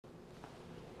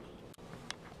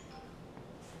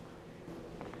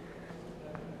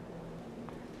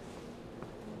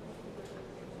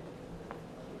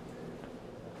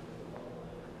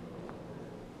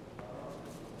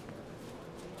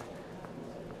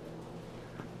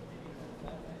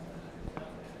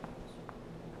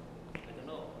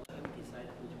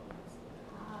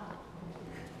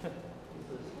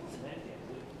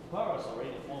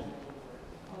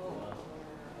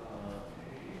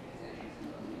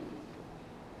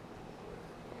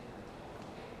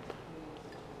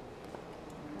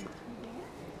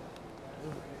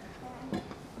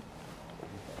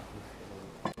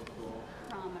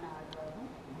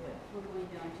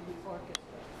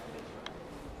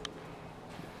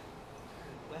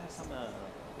some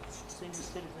senior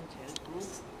citizen chant group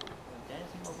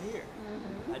dancing over here.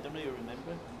 I don't know if you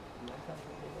remember.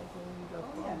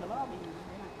 In the lobby.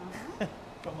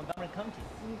 From Montgomery County.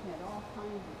 We've had all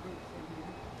kinds of groups in here.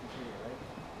 Yeah, right?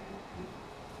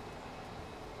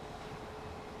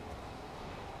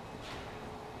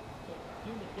 So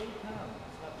during the daytime,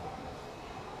 it's not popular.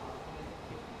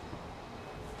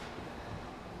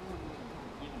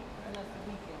 Unless the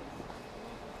weekends.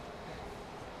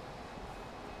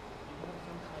 You have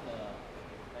some kind of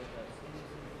like a senior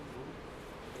citizen group.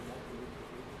 They like to use the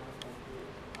daytime over here.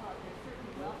 There's certain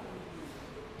welcome views.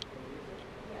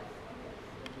 Yes.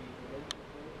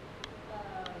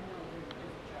 No,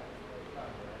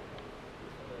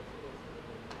 there's just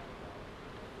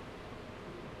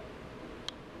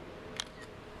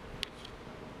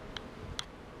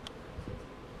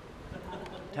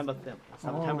September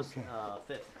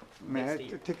 5th. May I Next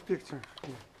year. take picture? Yeah.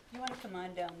 You want to come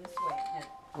on down this way, Ed?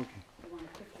 Okay. You want a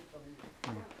picture from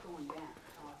going back?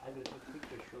 I will take a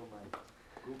picture to show my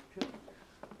group too.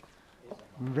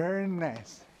 Very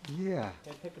nice. Yeah.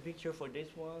 Can I take a picture for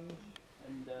this one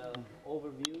and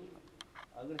overview?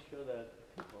 I'm going to show the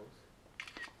peoples.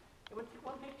 You want to take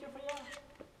one picture for you?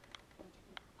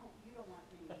 Oh, you don't want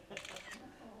me.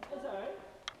 That's all right.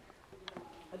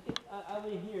 I think I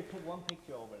will here take one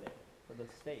picture over there for the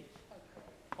stage.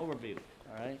 Overview.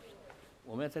 All right.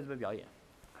 我们要在这边表演。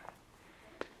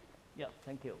Yeah,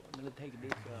 thank you. I'm going to take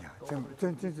this.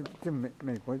 这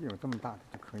美国有这么大的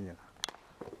就可以了。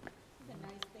The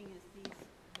nice thing is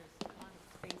there's a lot of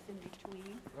space in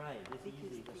between. Right. This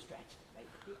is easy to stretch. Right.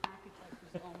 The architect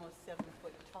was almost 7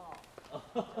 foot tall.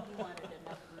 He wanted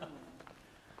enough room.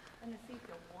 And the seats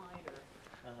are wider.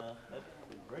 That's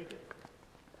very good.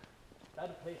 That's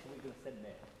the place we're going to sit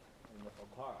there for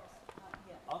cars.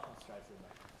 Yes. Orchestra is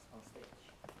on stage.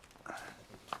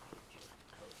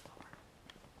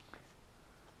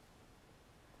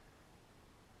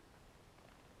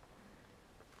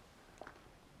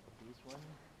 This one.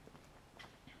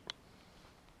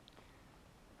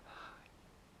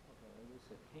 Okay, this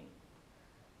is a king.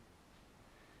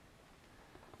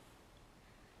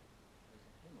 There's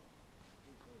a hymn.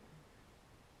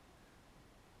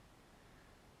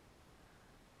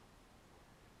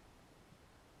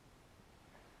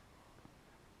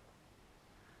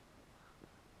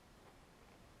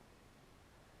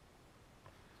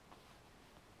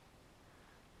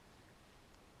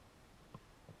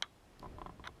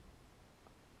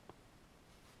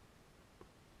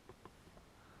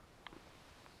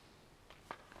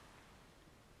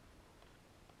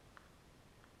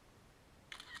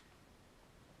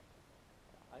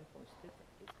 iPhone is different.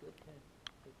 It's good to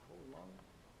take whole long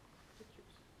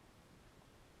pictures.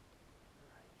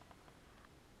 Right.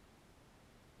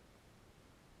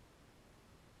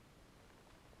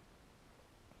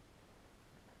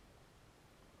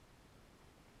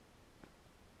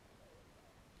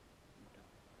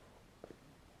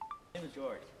 My name is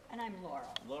George. And I'm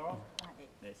Laurel. Laurel? Hi.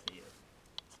 Nice to see you.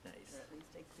 Nice. Or at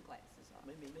least take the glasses off.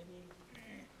 Maybe we'll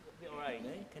be all right,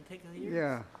 eh? Can take it here?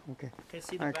 Yeah. Okay. Can you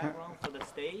see the background for the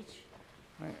stage?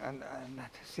 And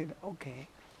not see. Okay.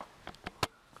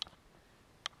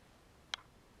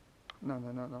 No.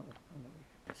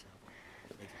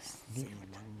 Sing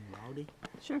loudly.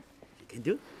 Sure. You can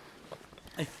do?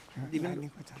 I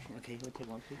think Okay, we'll take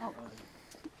one picture. Oh.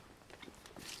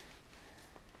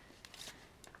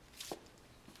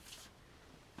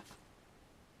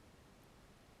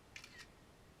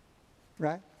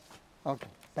 Right? Okay.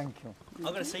 Thank you.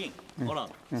 I'm gonna sing. Hold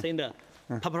on. Sing the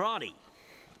Paparazzi.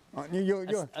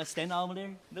 You. Stand over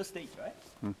there. No stage, right?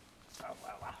 Wow.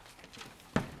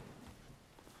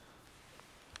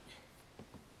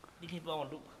 你可以帮我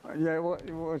录。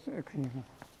我是可以。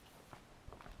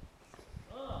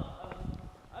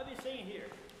I'll be singing here.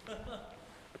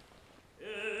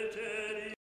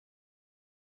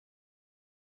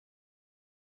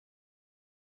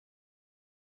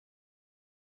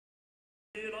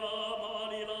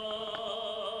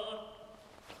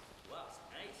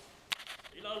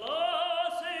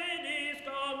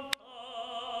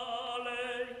 Wow,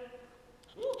 nice.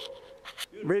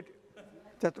 Wait.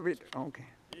 Just wait. Okay.